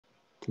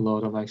to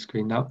load on my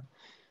screen now.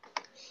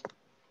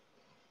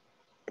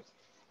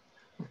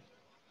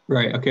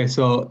 Right, okay,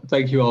 so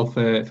thank you all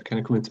for kind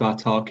of coming to our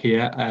talk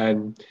here.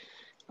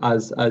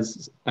 As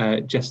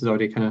Jess has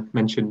already kind of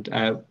mentioned,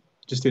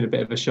 just doing a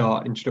bit of a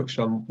short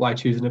introduction on why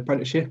choose an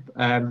apprenticeship.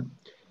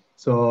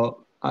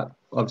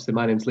 Obviously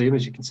my name's Liam,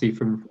 as you can see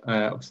from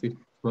obviously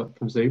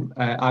from Zoom.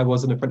 I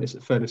was an apprentice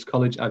at Furness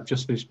College. I've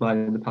just finished mine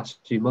in the past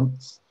few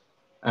months.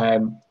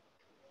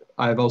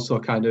 I've also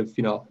kind of,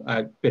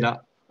 been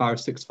at Barrow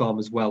Sixth Form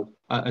as well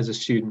as a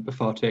student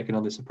before taking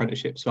on this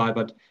apprenticeship. So I've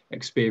had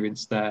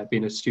experience there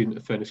being a student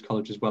at Furness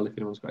College as well, if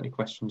anyone's got any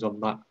questions on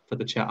that for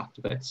the chat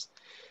after this.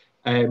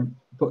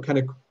 But kind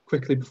of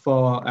quickly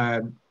before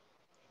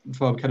we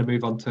kind of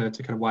move on to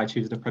kind of why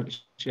choose an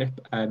apprenticeship,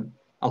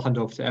 I'll hand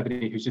over to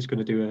Ebony, who's just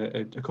going to do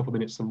a couple of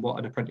minutes on what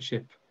an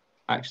apprenticeship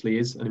actually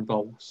is and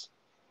involves.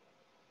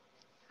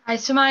 Hi,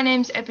 so my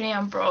name's Ebony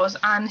Ambrose.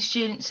 I'm the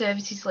Student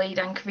Services Lead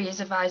and Careers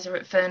Advisor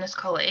at Furness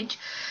College,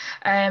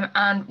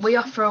 and we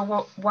offer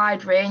a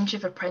wide range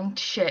of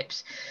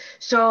apprenticeships.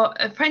 So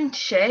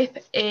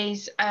apprenticeship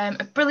is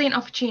a brilliant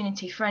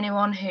opportunity for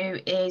anyone who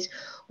is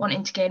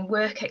wanting to gain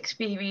work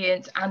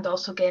experience and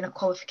also gain a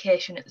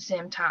qualification at the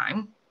same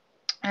time.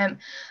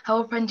 How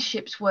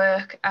apprenticeships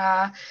work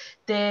are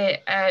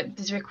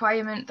there's a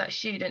requirement that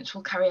students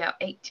will carry out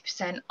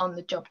 80% on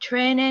the job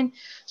training,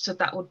 so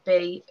that would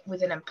be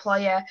with an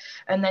employer,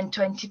 and then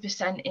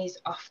 20% is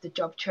off the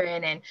job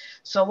training.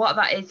 So what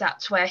that is,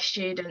 that's where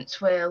students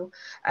will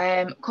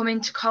come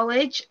into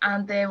college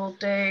and they will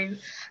do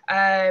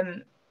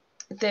 1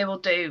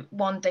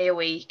 day a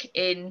week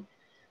in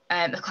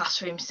the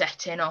classroom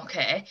setting.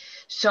 Okay,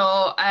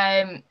 so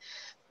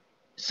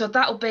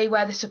that'll be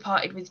where they're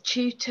supported with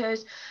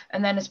tutors,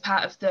 and then as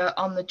part of the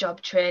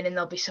on-the-job training,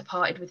 they'll be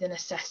supported with an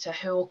assessor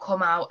who will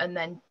come out and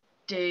then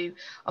do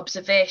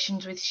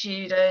observations with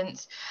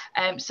students,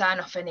 sign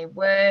off any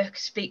work,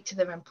 speak to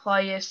their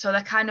employers. So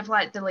they're kind of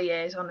like the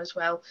liaison as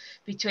well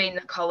between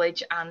the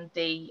college and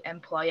the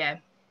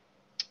employer.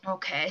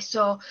 Okay,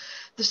 so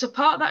the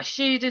support that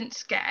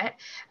students get,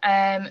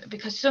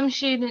 because some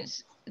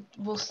students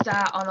will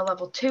start on a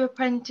level 2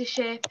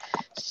 apprenticeship,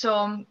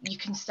 some you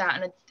can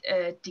start on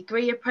a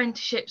degree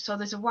apprenticeship, so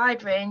there's a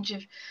wide range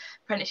of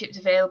apprenticeships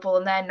available,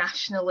 and they're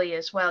nationally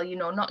as well,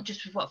 not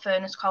just with what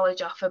Furness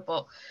College offer,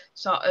 but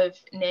sort of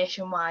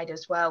nationwide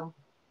as well.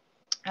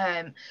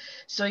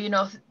 So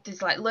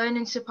there's like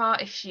learning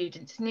support if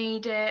students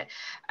need it.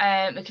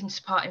 We can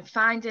support in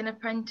finding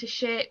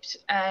apprenticeships,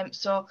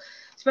 so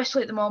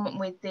especially at the moment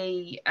with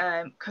the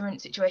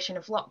current situation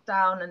of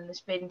lockdown, and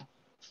there's been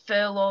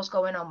furloughs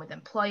going on with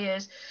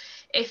employers.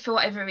 If for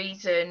whatever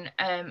reason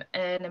an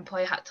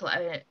employer had to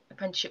let an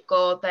apprenticeship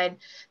go, then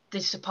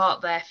there's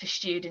support there for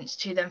students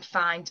to then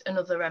find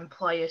another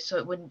employer, so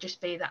it wouldn't just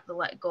be that they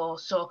let go.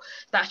 So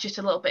that's just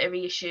a little bit of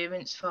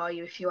reassurance for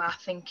you if you are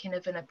thinking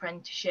of an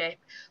apprenticeship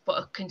but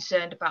are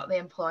concerned about the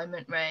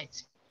employment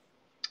rates.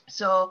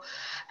 So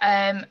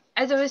as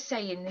I was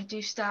saying, they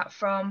do start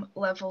from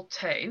level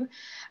 2,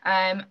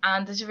 and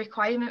there's a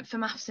requirement for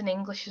maths and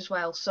English as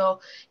well. So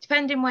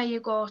depending where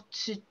you go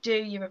to do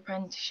your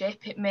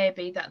apprenticeship, it may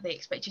be that they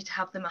expect you to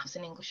have the maths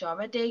and English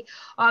already,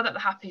 or that they're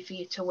happy for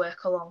you to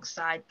work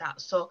alongside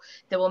that. So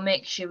they will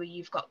make sure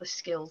you've got the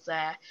skills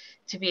there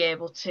to be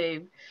able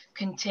to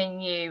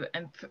continue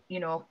and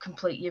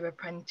complete your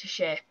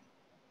apprenticeship.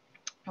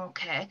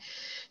 Okay,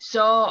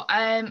 so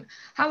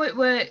how it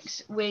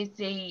works with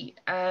the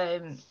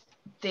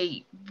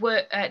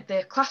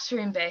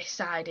classroom-based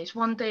side is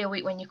 1 day a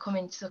week when you come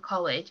into the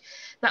college.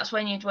 That's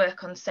when you'd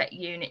work on set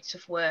units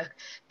of work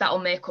that will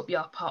make up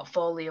your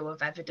portfolio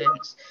of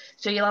evidence.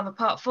 So you'll have a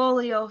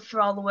portfolio for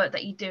all the work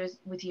that you do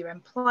with your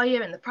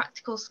employer and the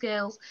practical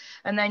skills,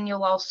 and then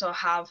you'll also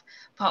have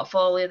a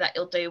portfolio that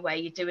you'll do where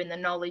you're doing the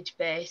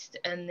knowledge-based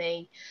and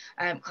the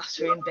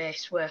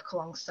classroom-based work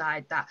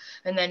alongside that,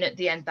 and then at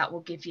the end that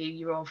will give you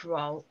your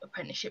overall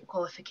apprenticeship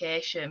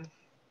qualification.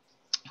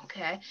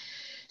 Okay,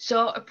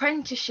 so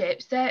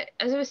apprenticeships,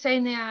 as I was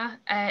saying, they are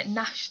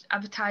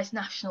advertised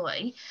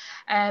nationally,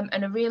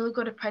 and a really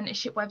good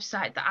apprenticeship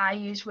website that I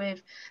use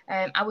with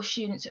our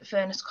students at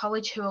Furness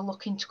College who are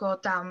looking to go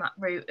down that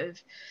route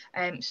of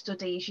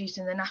studies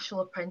using the National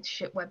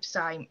Apprenticeship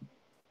website.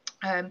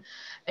 And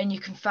you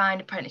can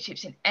find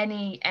apprenticeships in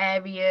any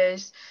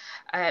areas,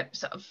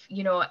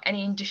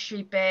 any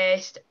industry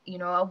based,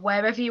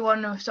 wherever you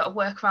want to sort of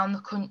work around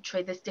the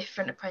country, there's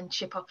different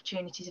apprenticeship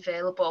opportunities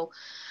available.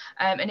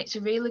 And it's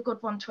a really good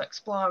one to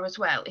explore as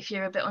well if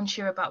you're a bit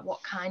unsure about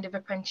what kind of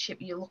apprenticeship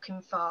you're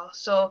looking for.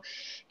 So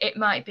it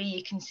might be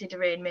you're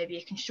considering maybe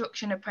a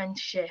construction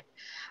apprenticeship,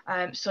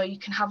 so you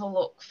can have a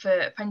look for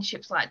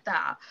apprenticeships like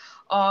that,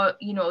 or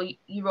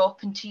you're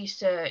open to your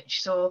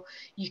search, so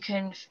you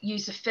can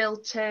use the fill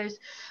filters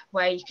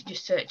where you can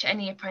just search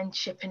any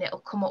apprenticeship and it'll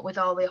come up with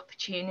all the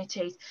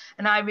opportunities.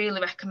 And I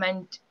really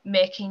recommend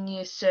making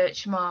your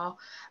search more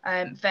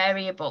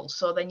variable,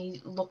 so then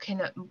you're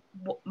looking at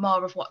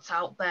more of what's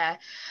out there.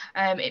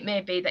 It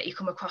may be that you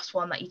come across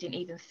one that you didn't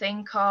even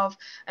think of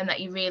and that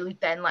you really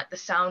then like the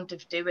sound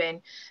of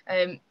doing.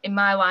 In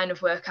my line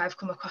of work, I've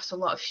come across a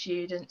lot of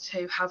students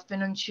who have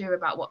been unsure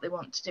about what they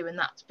want to do, and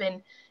that's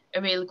been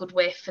a really good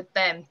way for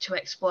them to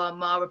explore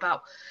more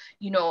about,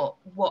 you know,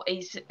 what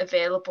is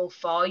available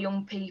for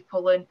young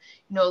people, and,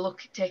 you know,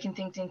 taking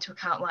things into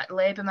account like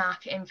labour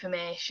market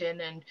information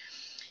and,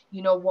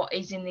 you know, what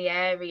is in the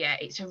area.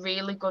 It's a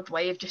really good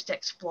way of just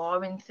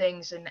exploring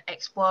things and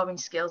exploring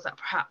skills that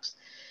perhaps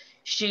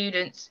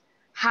students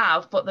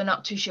have, but they're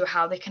not too sure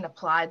how they can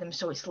apply them.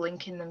 So it's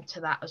linking them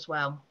to that as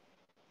well.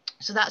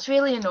 So that's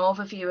really an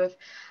overview of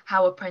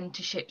how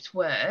apprenticeships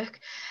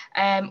work.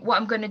 What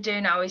I'm going to do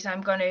now is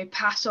I'm going to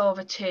pass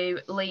over to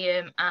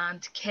Liam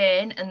and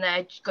Kane, and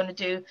they're going to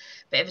do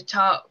a bit of a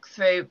talk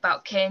through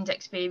about Kane's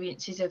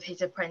experiences of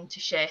his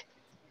apprenticeship.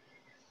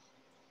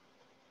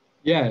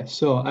 Yeah,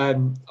 so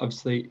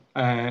obviously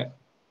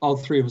all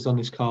three of us on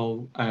this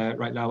call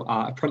right now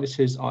are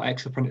apprentices or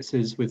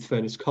ex-apprentices with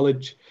Furness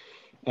College.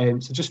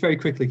 So just very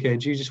quickly, Kane,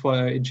 do you just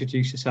want to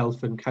introduce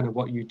yourself and kind of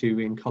what you do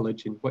in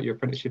college and what your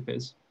apprenticeship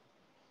is?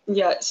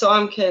 Yeah, so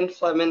I'm Kane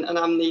Fleming and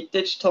I'm the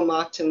digital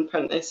marketing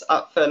apprentice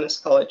at Furness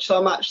College. So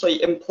I'm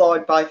actually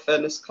employed by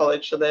Furness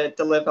College, so they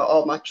deliver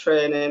all my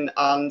training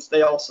and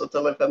they also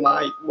deliver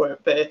my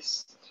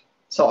work-based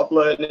sort of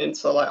learning,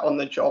 so like on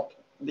the job,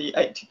 the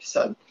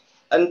 80%.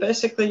 And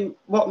basically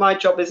what my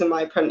job is in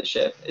my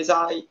apprenticeship is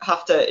I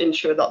have to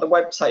ensure that the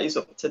website is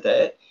up to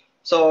date.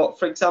 So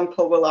for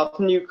example, we'll have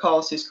new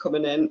courses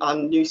coming in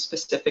and new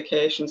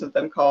specifications of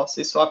them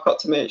courses. So I've got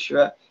to make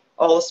sure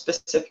all the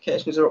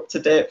specifications are up to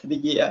date for the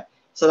year,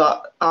 so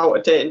that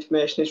out-of-date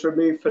information is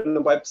removed from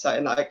the website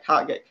and that I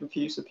can't get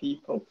confused with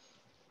people.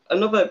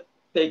 Another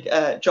big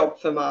job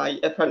for my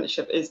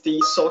apprenticeship is the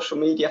social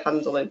media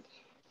handling.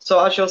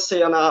 So as you'll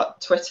see on our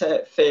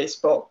Twitter,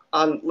 Facebook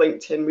and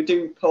LinkedIn, we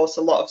do post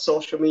a lot of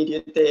social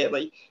media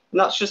daily. And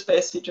that's just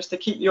basically just to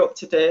keep you up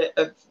to date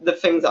of the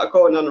things that are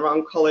going on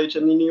around college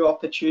and the new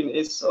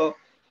opportunities. So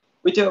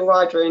we do a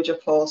wide range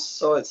of posts.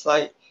 So it's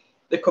like,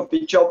 there could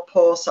be job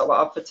posts that we're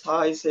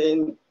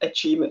advertising,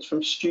 achievements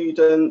from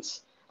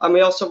students. And we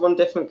also run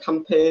different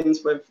campaigns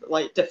with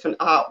like different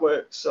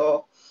artwork.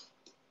 So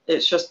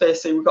it's just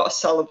basically we've got to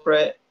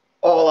celebrate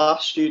all our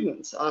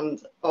students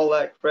and all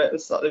their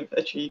greatness that they've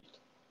achieved.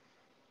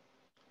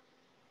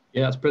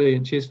 Yeah, that's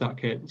brilliant. Cheers for that,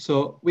 Kate.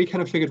 So we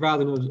kind of figured,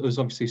 rather than us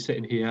obviously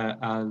sitting here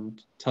and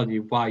telling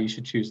you why you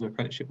should choose an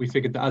apprenticeship, we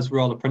figured that as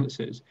we're all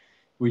apprentices,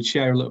 we'd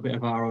share a little bit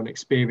of our own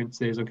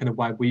experiences and kind of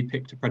why we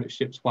picked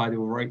apprenticeships, why they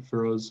were right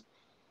for us.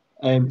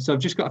 So I've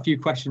just got a few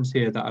questions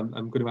here that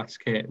I'm going to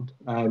ask Kate.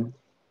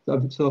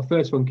 So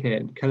first one,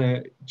 Kate,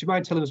 do you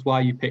mind telling us why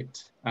you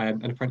picked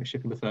an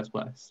apprenticeship in the first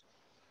place?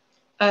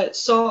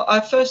 So I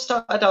first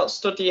started out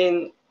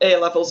studying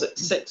A-levels at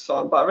sixth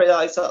form, but I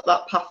realised that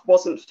that path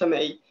wasn't for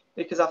me,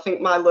 because I think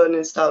my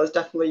learning style is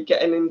definitely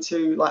getting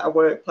into like a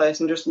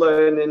workplace and just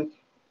learning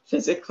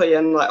physically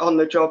and like on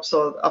the job.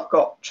 So I've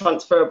got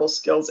transferable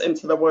skills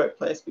into the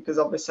workplace, because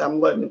obviously I'm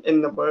learning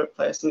in the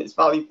workplace and it's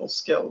valuable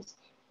skills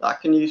that I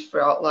can use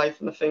throughout life.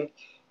 And I think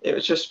it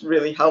was just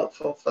really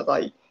helpful for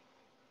like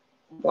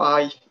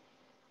why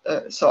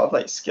sort of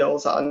like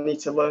skills that I need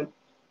to learn.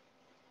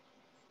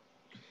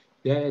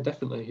 Yeah,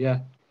 definitely. Yeah.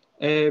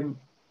 So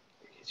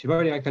you've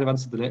already kind of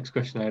answered the next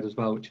question I had as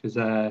well, which was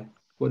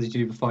what did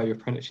you do before your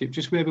apprenticeship?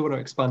 Just maybe want to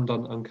expand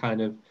on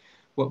kind of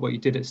what you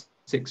did at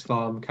sixth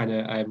form, kind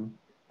of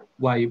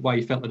why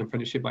you felt an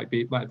apprenticeship might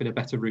have been a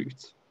better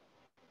route.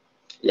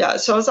 Yeah,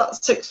 so I was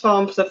at sixth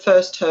form for the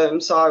first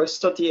term, so I was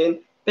studying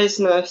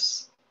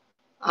business,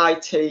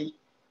 IT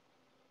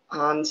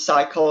and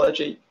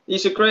psychology.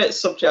 These are great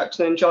subjects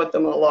and I enjoyed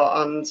them a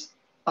lot, and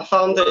I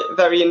found it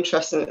very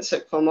interesting at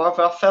sixth form.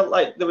 However, I felt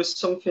like there was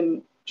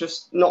something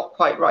just not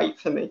quite right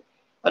for me.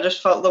 I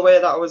just felt the way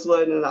that I was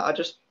learning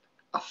that,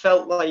 I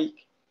felt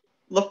like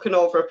looking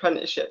over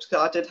apprenticeships,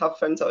 because I did have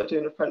friends that were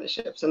doing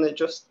apprenticeships, and they're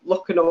just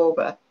looking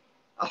over.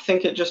 I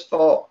think it just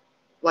thought,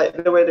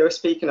 like the way they were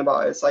speaking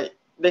about it, it's like,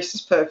 this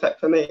is perfect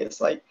for me. It's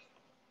like,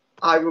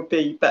 I would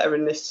be better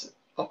in this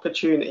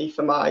opportunity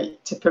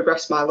to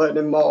progress my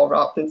learning more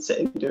rather than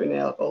sitting doing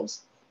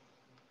A-levels.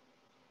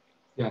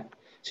 Yeah.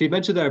 So you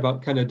mentioned there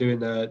about kind of doing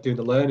the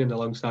learning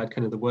alongside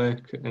kind of the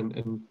work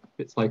and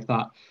bits like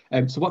that.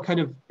 So what kind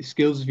of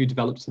skills have you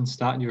developed since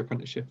starting your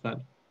apprenticeship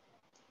then?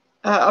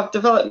 I've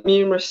developed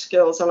numerous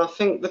skills, and I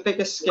think the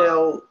biggest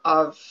skill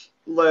I've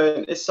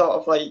learned is sort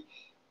of like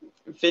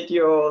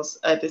videos,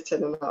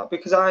 editing and that,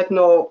 because I had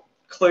no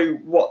clue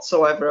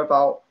whatsoever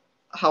about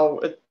how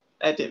to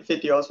edit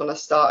videos when I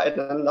started,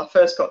 and I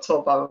first got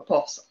told by my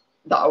boss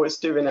that I was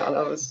doing it, and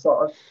I was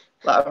sort of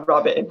like a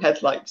rabbit in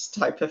headlights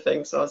type of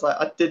thing. So I was like,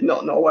 I did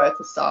not know where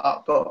to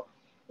start, but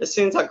as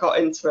soon as I got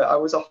into it, I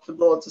was offered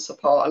loads of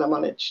support and I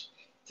managed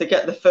to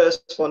get the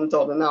first one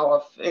done, and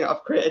now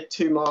I've created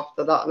 2 more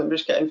after that, and I'm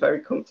just getting very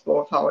comfortable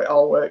with how it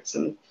all works,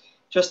 and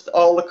just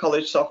all the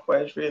college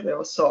softwares really. I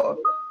was sort of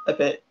a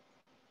bit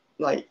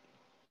like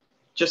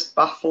just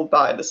baffled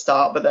by it at the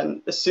start, but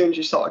then as soon as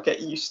you sort of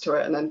get used to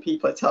it, and then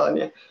people are telling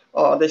you,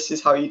 oh, this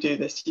is how you do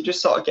this, you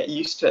just sort of get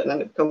used to it, and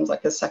then it becomes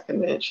like a second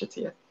nature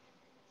to you.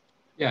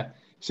 Yeah.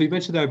 So you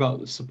mentioned there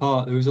about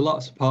support. There was a lot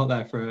of support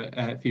there for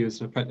you as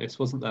an apprentice,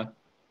 wasn't there?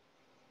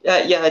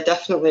 Yeah,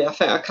 definitely. I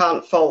think I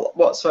can't fault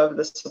whatsoever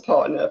the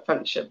support in an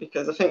apprenticeship,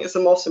 because I think it's the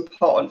most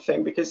important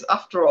thing, because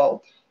after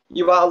all,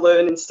 you are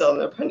learning still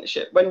in an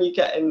apprenticeship. When you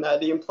get in there,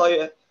 the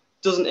employer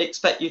doesn't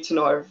expect you to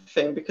know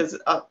everything, because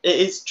it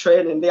is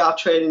training. They are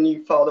training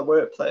you for the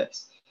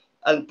workplace,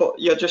 but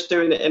you're just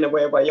doing it in a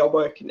way where you're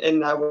working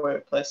in their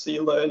workplace, so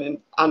you're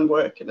learning and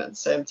working at the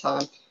same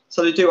time.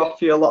 So they do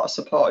offer you a lot of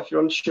support if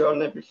you're unsure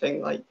on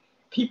everything. Like,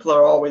 people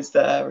are always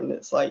there, and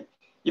it's like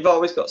you've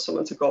always got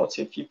someone to go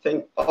to if you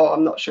think, oh,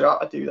 I'm not sure how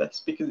to do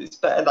this, because it's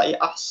better that you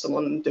ask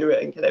someone and do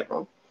it and get it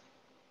wrong.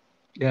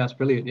 Yeah, that's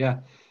brilliant. Yeah.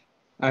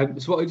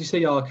 So what would you say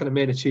your kind of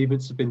main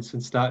achievements have been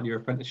since starting your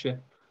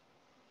apprenticeship?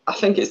 I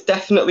think it's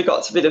definitely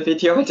got to be the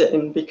video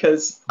editing,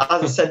 because,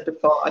 as I said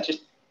before, I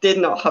just did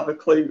not have a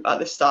clue at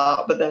the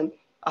start. But then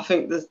I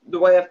think the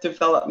way I've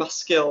developed my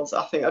skills,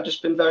 I think I've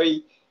just been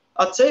very,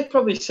 I'd say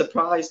probably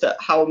surprised at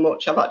how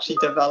much I've actually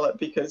developed,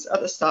 because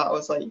at the start I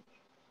was like,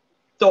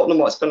 don't know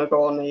what's going to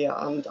go on here,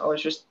 and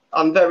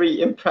I'm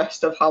very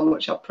impressed of how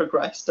much I've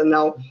progressed. And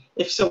now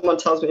if someone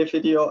tells me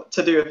to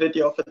do a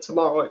video for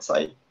tomorrow, it's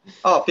like,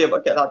 oh, I'll be able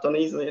to get that done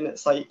easily. And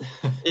it's like,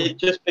 it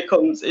just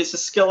becomes, it's a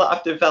skill that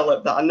I've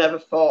developed that I never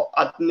thought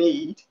I'd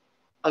need,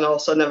 and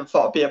also never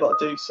thought I'd be able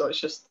to do. So it's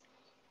just,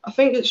 I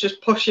think it's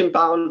just pushing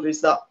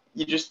boundaries that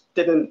you just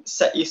didn't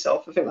set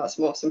yourself. I think that's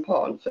the most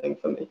important thing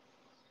for me.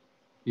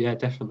 Yeah,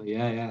 definitely.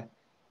 Yeah.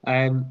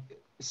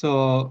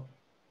 So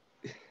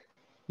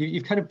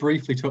you've kind of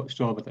briefly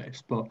touched over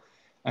this, but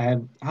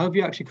how have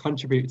you actually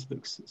contributed to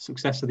the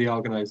success of the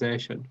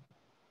organisation?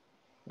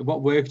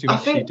 What work do you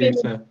actually do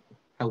to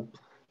help?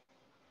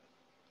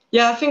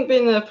 Yeah, I think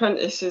being an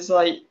apprentice is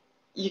like,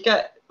 you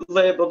get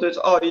labelled as,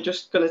 oh, you're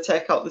just going to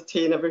take out the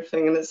tea and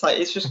everything, and it's like,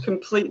 it's just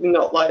completely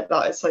not like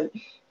that. It's like,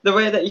 the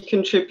way that you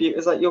contribute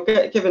is like, you'll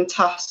get given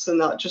tasks and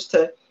that just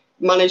to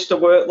manage the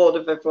workload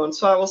of everyone.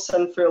 So I will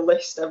send through a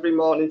list every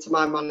morning to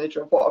my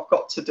manager of what I've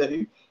got to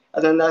do,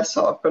 and then they're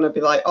sort of going to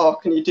be like, oh,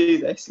 can you do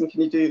this and can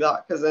you do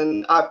that, because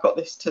then I've got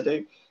this to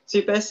do. So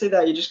you're basically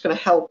there, you're just going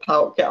to help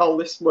out, get all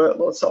this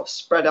workload sort of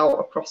spread out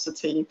across the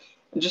team,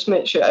 and just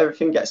make sure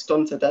everything gets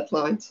done to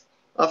deadlines.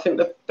 I think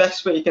the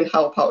best way you can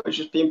help out is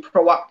just being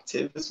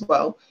proactive as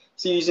well.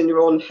 So using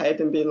your own head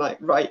and being like,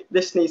 right,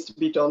 this needs to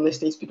be done,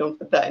 this needs to be done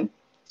for then,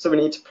 so we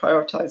need to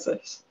prioritise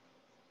this.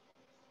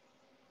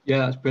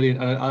 Yeah, that's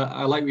brilliant.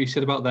 I like what you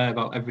said about there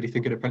about everybody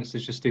thinking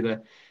apprentices just do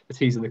the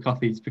teas and the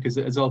coffees, because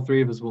as all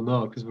three of us will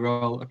know, because we're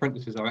all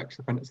apprentices or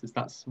ex-apprentices,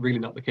 that's really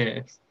not the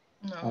case.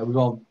 No. We've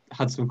all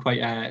had some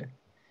quite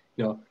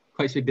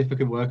quite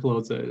significant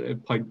workloads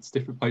at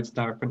different points in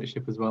our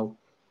apprenticeship as well.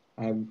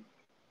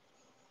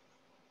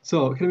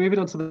 So kind of moving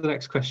on to the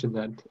next question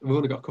then. We've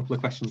only got a couple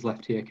of questions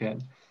left here,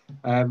 Ken.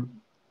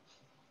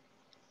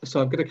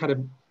 So I'm going to kind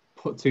of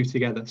put two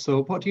together.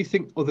 So what do you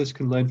think others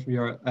can learn from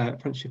your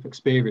apprenticeship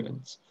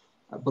experience?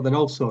 But then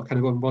also kind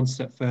of going one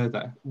step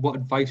further, what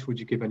advice would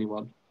you give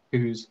anyone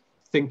who's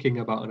thinking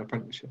about an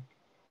apprenticeship?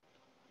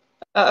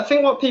 I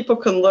think what people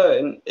can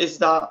learn is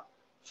that,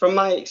 from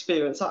my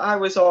experience, I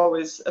was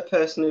always a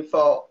person who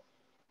thought,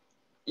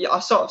 I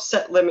sort of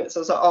set limits. I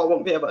was like, oh, I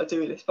won't be able to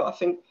do this. But I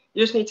think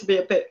you just need to be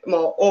a bit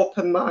more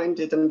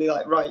open-minded and be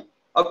like, right,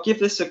 I'll give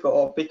this a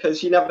go,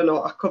 because you never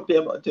know, I could be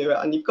able to do it.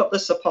 And you've got the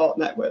support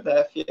network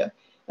there for you.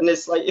 And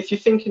it's like, if you're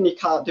thinking you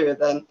can't do it,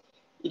 then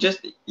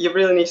you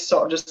really need to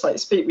sort of just like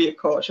speak with your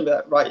coach and be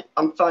like, right,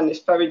 I'm finding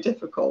this very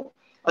difficult.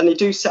 And they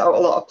do set out a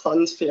lot of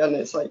plans for you. And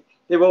it's like,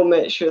 they will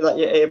make sure that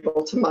you're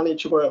able to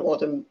manage your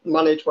workload and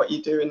manage what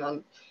you're doing.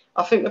 And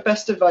I think the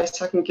best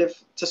advice I can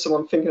give to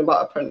someone thinking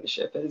about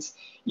apprenticeship is,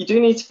 you do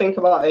need to think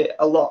about it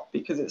a lot,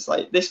 because it's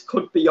like, this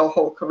could be your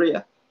whole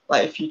career,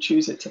 like if you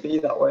choose it to be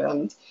that way.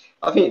 And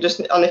I think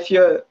and if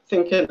you're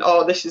thinking,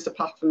 oh, this is the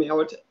path for me, I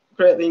would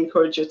greatly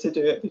encourage you to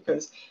do it,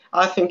 because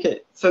I think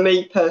for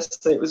me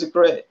personally, it was a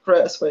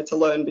greatest way to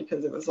learn,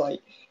 because it was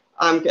like,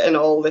 I'm getting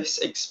all this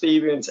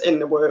experience in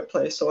the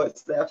workplace, so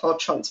it's therefore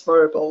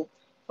transferable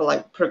for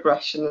like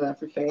progression and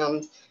everything.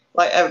 And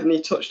like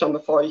Ebony touched on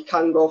before, you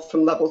can go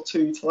from level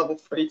 2 to level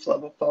 3 to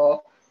level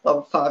 4,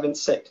 level 5 and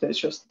 6, and it's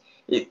just,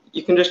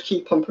 you can just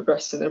keep on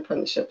progressing in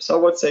apprenticeship. So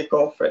I would say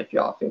go for it if you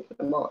are thinking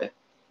about it.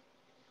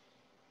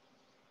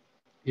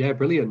 Yeah,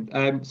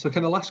 brilliant. So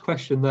kind of last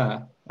question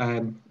there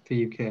for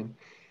you, Kane.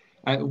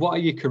 What are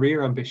your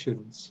career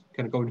ambitions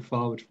kind of going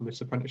forward from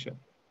this apprenticeship?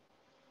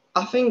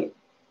 I think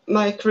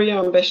my career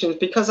ambitions,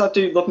 because I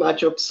do love my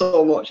job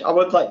so much, I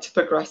would like to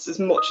progress as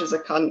much as I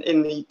can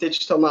in the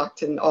digital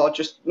marketing, or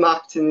just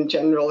marketing in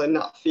general in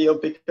that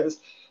field,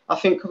 because I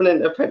think coming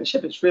into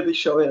apprenticeship, it's really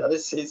showing that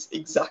this is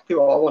exactly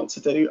what I want to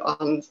do.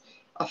 And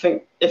I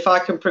think if I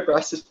can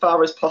progress as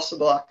far as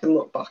possible, I can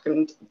look back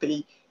and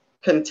be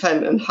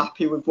content and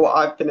happy with what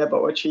I've been able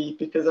to achieve,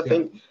 because I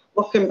think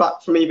looking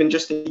back from even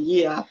just a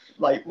year,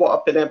 like what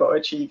I've been able to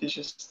achieve is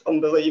just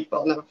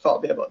unbelievable. I never thought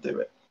I'd be able to do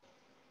it.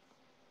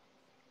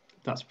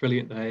 That's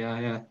brilliant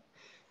there,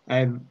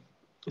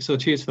 so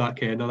cheers for that,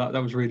 Kane. No,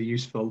 that was really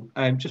useful.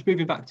 Just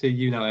moving back to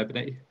you now,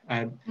 Ebony.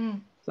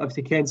 So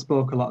obviously Kane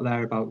spoke a lot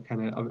there about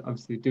kind of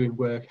obviously doing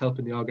work,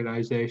 helping the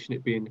organisation,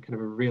 it being kind of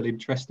a really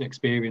interesting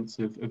experience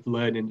of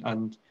learning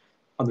and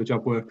on the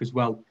job work as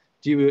well.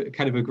 Do you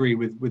kind of agree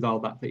with all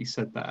that he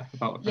said there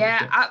about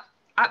apprenticeship? Yeah,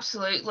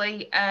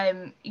 absolutely.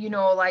 You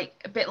know,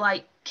 like a bit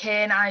like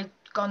Kane, I'd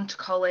gone to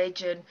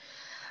college and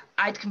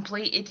I'd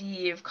completed a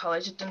year of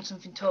college. I'd done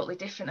something totally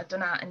different. I'd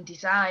done art and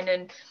design,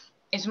 and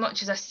as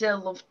much as I still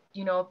loved,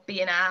 you know,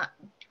 being art,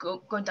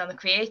 going down the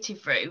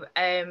creative route,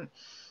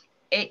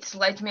 it's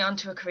led me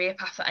onto a career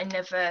path that I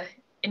never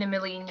in a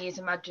million years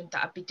imagined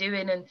that I'd be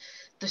doing. And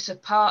the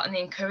support and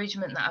the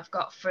encouragement that I've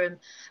got from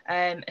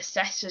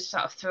assessors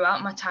sort of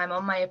throughout my time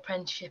on my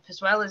apprenticeship,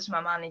 as well as my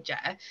manager,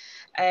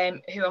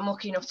 who I'm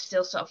lucky enough to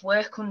still sort of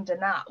work under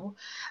now,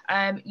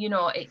 you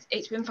know,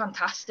 it's been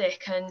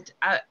fantastic. And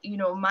you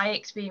know, my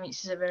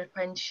experiences of an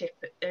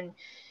apprenticeship, and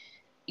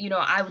you know,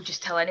 I would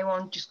just tell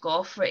anyone, just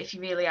go for it if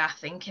you really are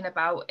thinking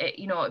about it.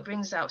 You know, it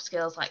brings out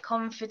skills like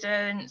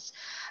confidence.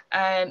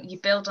 You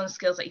build on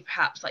skills that you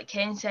perhaps, like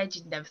Kane said,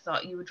 you never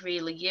thought you would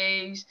really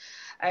use.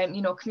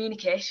 You know,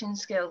 communication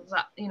skills,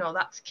 that, you know,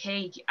 that's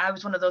key. I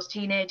was one of those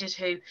teenagers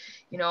who,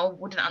 you know,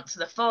 wouldn't answer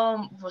the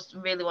phone,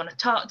 wasn't really want to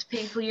talk to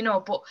people, you know,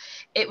 but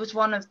it was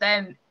one of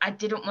them. I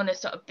didn't want to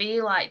sort of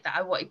be like that.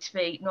 I wanted to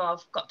be, no,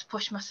 I've got to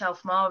push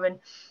myself more. And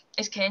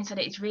as Kane said,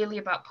 it's really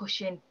about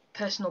pushing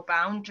personal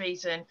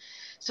boundaries and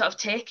sort of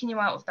taking you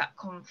out of that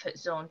comfort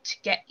zone to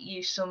get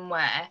you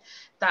somewhere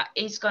that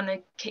is going to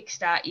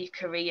kickstart your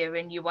career,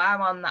 and you are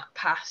on that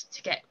path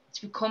to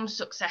become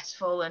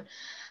successful and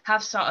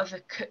have sort of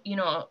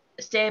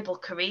a stable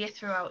career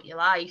throughout your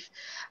life.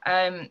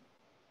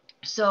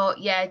 So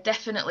yeah,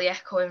 definitely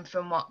echoing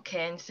from what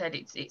Kane said,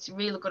 it's a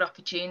really good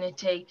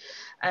opportunity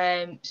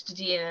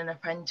studying an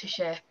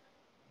apprenticeship.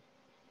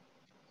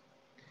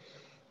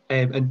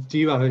 And do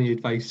you have any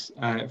advice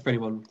for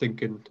anyone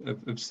thinking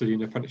of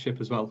studying an apprenticeship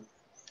as well?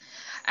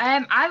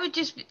 I would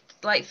just,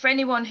 like, for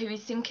anyone who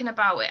is thinking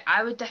about it,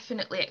 I would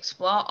definitely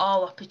explore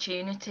all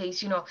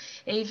opportunities, you know,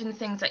 even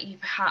things that you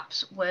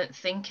perhaps weren't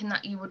thinking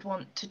that you would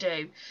want to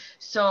do.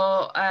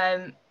 So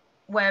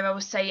where I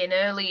was saying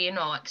earlier, you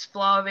know,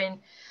 exploring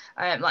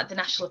like the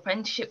National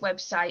Apprenticeship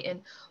website,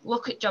 and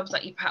look at jobs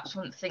that you perhaps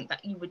wouldn't think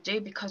that you would do,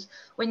 because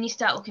when you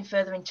start looking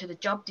further into the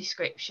job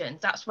descriptions,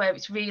 that's where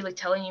it's really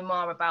telling you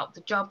more about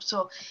the job.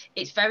 So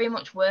it's very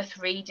much worth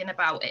reading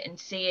about it and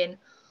seeing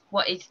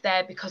what is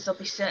there, because there'll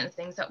be certain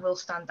things that will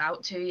stand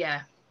out to you.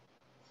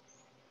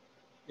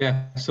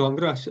 Yeah, so I'm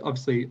going to ask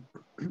obviously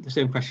the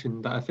same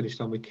question that I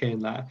finished on with Kane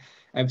there.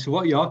 So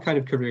what are your kind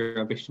of career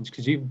ambitions?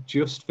 Because you've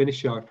just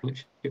finished your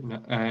apprenticeship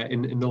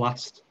in the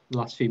last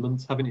few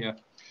months, haven't you?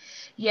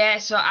 Yeah,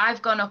 so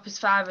I've gone up as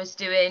far as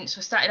doing, so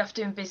I started off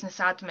doing business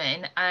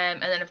admin,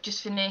 and then I've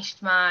just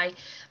finished my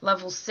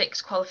level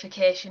 6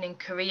 qualification in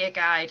career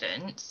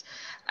guidance,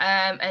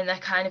 and I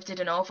kind of did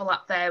an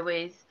overlap there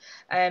with,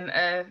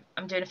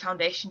 I'm doing a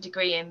foundation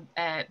degree in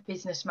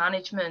business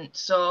management.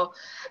 So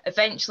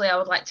eventually I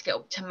would like to get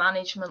up to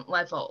management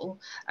level,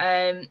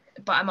 but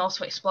I'm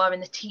also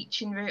exploring the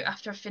teaching route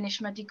after I finish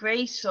my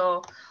degree.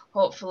 So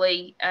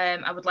hopefully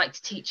I would like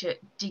to teach at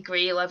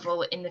degree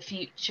level in the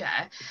future.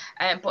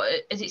 But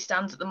as it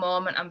stands at the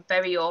moment, I'm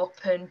very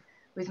open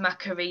with my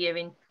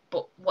career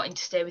but wanting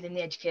to stay within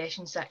the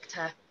education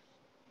sector.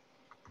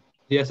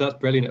 Yes, that's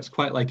brilliant. It's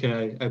quite like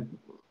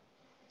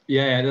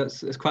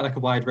it's quite like a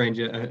wide range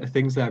of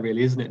things there,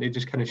 really, isn't it? And it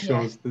just kind of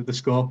shows the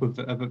scope of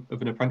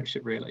an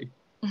apprenticeship, really.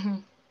 Mm-hmm.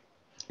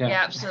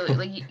 Yeah,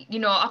 absolutely. You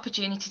know,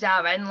 opportunities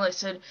are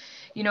endless, and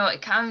you know,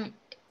 it can,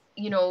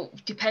 you know,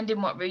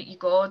 depending what route you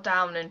go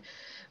down, and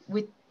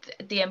with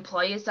the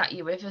employers that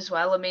you're with as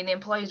well. I mean, the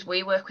employers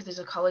we work with as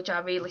a college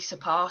are really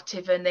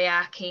supportive, and they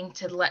are keen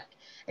to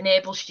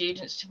enable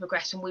students to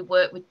progress, and we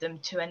work with them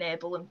to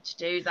enable them to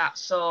do that.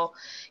 So,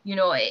 you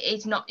know,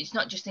 it's not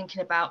just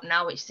thinking about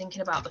now, it's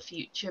thinking about the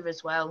future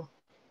as well.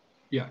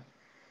 Yeah.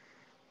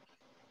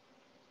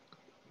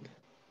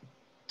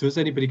 Does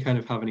anybody kind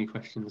of have any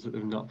questions that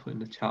they've not put in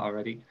the chat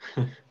already?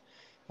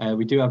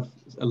 We do have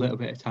a little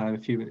bit of time, a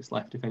few minutes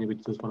left, if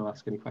anybody does want to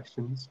ask any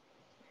questions.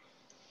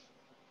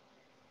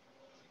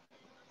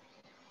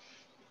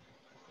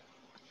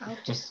 I'll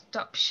just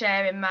stop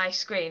sharing my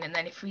screen, and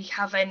then if we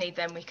have any,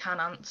 then we can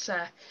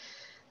answer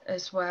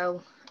as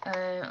well.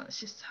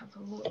 Let's just have a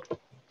look.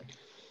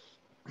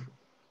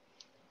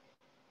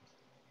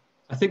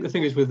 I think the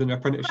thing is with an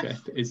apprenticeship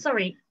is...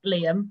 Sorry,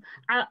 Liam.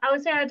 I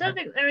would say I don't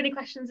think there are any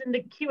questions in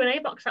the Q&A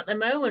box at the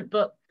moment,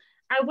 but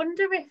I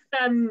wonder if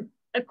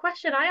a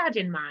question I had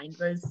in mind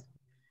was,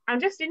 I'm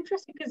just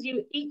interested because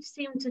you each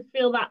seem to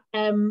feel that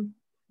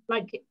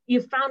like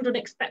you've found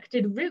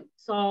unexpected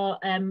routes or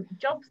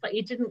jobs that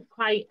you didn't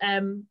quite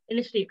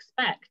initially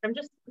expect. I'm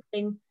just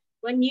thinking,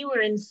 when you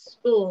were in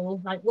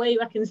school, like way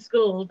back in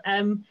school,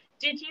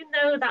 did you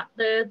know that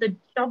the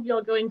job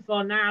you're going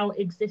for now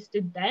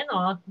existed then,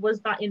 or was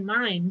that in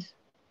mind?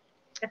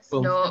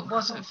 Well, no, it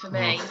wasn't for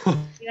me.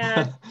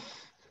 Yeah.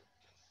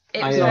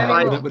 It was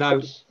very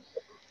much...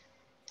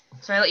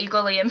 Sorry, I'll let you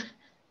go, Liam.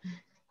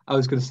 I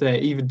was going to say,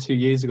 even 2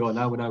 years ago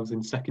now, when I was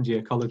in second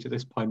year college at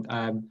this point,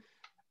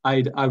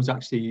 I was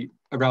actually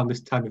around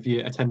this time of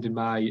year attending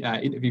my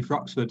interview for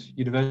Oxford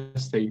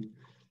University.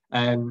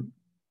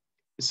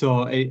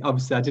 So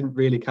obviously I didn't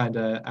really kind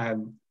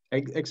of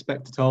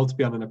expect at all to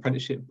be on an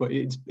apprenticeship, but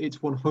it's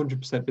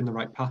 100% been the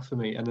right path for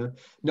me. And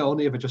not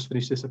only have I just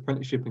finished this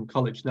apprenticeship in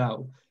college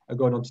now, I'm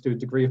going on to do a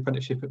degree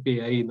apprenticeship at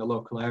BAE in the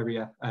local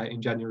area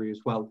in January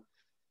as well.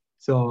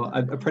 So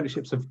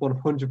apprenticeships have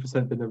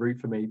 100% been the route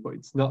for me, but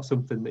it's not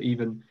something that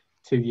even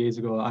 2 years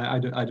ago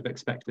I'd have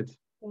expected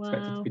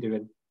to be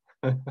doing.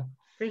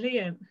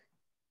 Brilliant.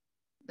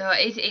 No,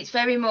 it's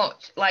very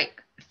much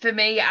like, for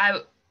me,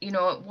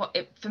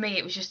 for me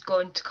it was just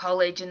going to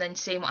college and then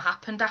seeing what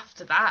happened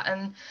after that.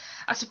 And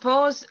I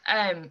suppose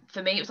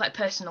for me it was like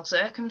personal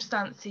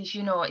circumstances.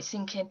 It's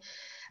thinking,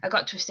 I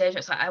got to a stage where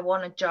it's like, I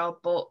want a job,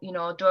 but do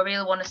I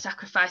really want to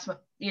sacrifice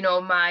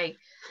my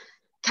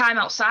time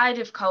outside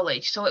of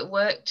college? So it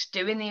worked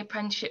doing the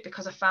apprenticeship,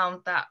 because I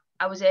found that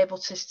I was able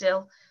to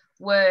still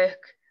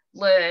work,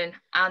 learn,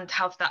 and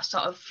have that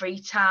sort of free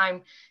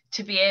time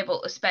to be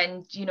able to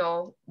spend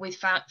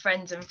with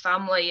friends and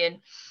family. And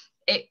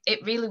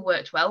it really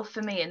worked well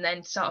for me. And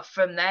then sort of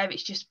from there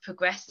it's just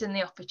progressed in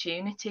the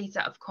opportunities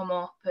that have come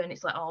up, and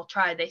it's like, oh, I'll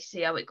try this,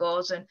 see how it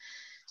goes. And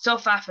so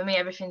far for me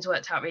everything's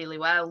worked out really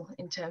well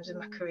in terms of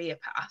my career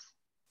path.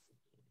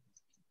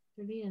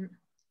 Brilliant.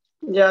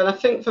 Yeah, and I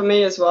think for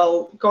me as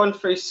well, going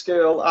through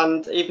school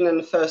and even in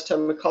the first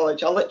term of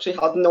college, I literally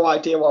had no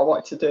idea what I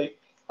wanted to do.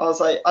 I was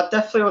like, I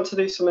definitely want to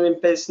do something in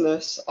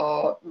business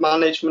or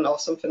management or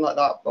something like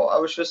that, but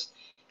I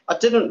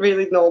didn't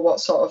really know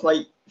what sort of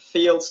like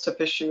fields to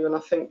pursue. And I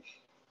think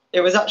it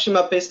was actually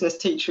my business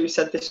teacher who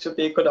said this would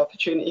be a good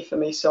opportunity for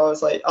me. So I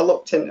was like, I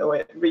looked into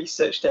it,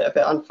 researched it a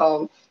bit, and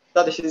found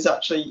that this is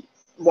actually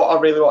what I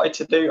really wanted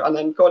to do. And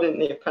then going into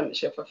the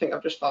apprenticeship, I think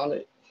I've just found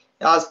it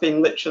has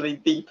been literally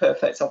the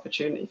perfect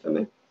opportunity for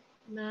me.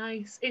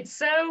 Nice. It's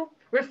so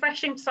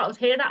refreshing to sort of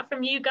hear that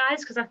from you guys,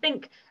 because I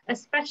think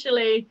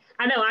especially,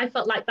 I know I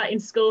felt like that in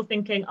school,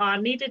 thinking, oh, I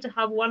needed to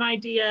have one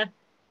idea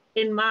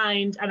in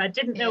mind and I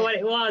didn't know what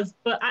it was.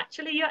 But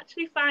actually, you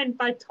actually find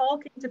by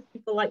talking to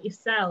people like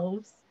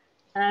yourselves,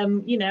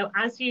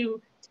 as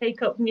you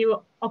take up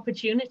new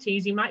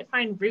opportunities, you might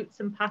find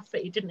routes and paths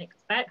that you didn't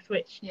expect,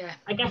 which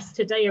I guess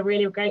today are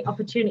really great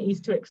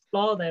opportunities to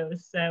explore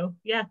those. So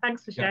yeah,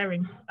 thanks for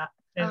sharing that.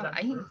 Yeah,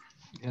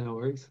 no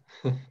worries.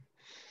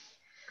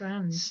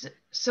 Grand.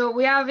 So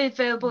we are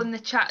available in the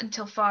chat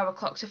until 4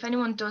 o'clock. So if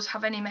anyone does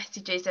have any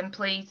messages, then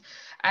please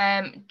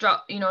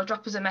drop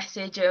us a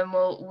message and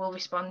we'll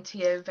respond to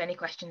you with any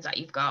questions that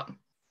you've got.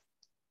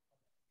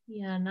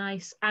 Yeah,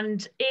 nice.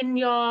 And in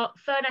your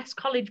Furness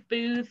College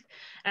booth,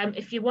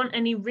 if you want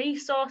any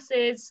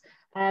resources,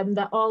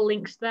 they're all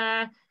linked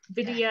there,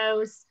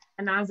 videos,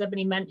 and as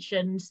Ebony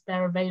mentioned,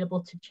 they're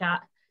available to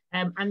chat.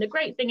 And the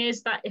great thing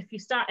is that if you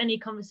start any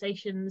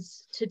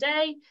conversations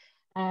today,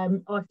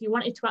 or if you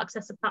wanted to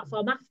access a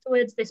platform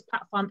afterwards, this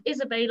platform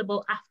is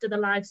available after the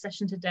live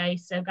session today.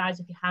 So guys,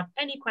 if you have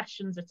any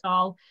questions at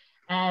all,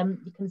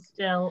 you can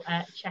still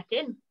check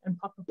in and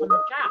pop up on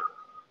the chat.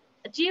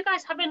 Do you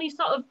guys have any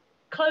sort of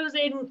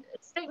closing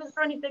statements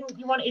or anything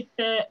you wanted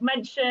to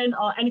mention,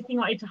 or anything you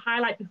wanted to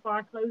highlight before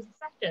I close the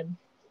session?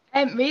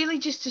 Really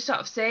just to sort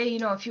of say,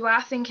 if you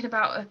are thinking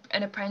about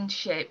an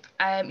apprenticeship,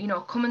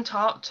 come and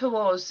talk to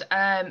us.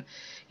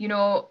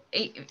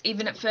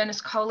 Even at Furness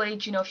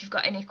College, if you've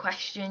got any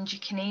questions, you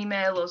can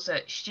email us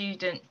at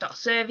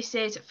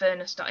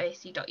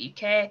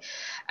student.services@furness.ac.uk,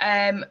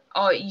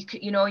 or you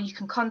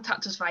can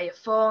contact us via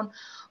phone.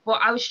 But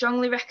I would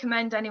strongly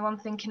recommend anyone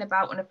thinking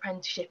about an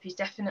apprenticeship is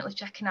definitely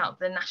checking out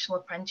the National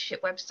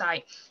Apprenticeship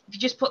website. If you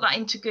just put that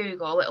into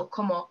Google, it'll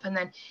come up, and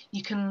then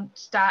you can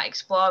start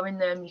exploring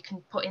them. You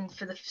can put in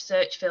for the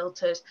search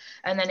filters,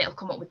 and then it'll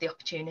come up with the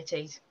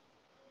opportunities.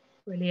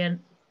 Brilliant.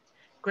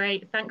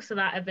 Great. Thanks for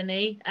that,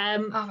 Ebony.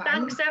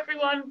 Thanks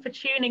everyone for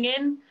tuning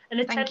in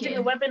and attending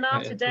the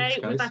webinar today.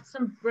 We've had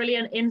some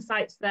brilliant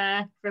insights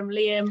there from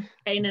Liam,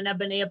 Kane and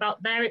Ebony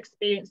about their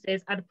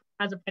experiences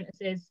as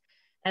apprentices.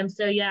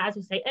 So yeah, as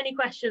I say, any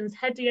questions,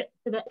 head to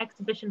the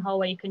exhibition hall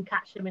where you can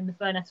catch them in the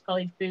Furness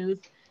College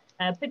booth,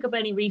 pick up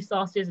any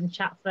resources and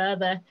chat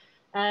further.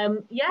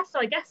 So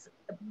I guess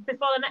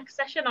before the next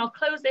session, I'll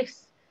close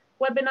this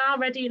webinar,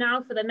 ready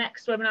now for the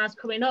next webinars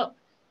coming up.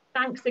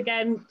 Thanks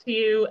again to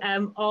you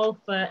all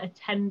for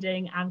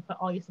attending and for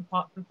all your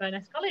support from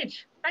Furness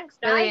College. Thanks,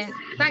 guys. Brilliant.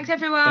 Thanks,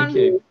 everyone. Thank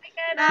you.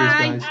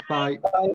 Bye. Cheers, guys. Bye.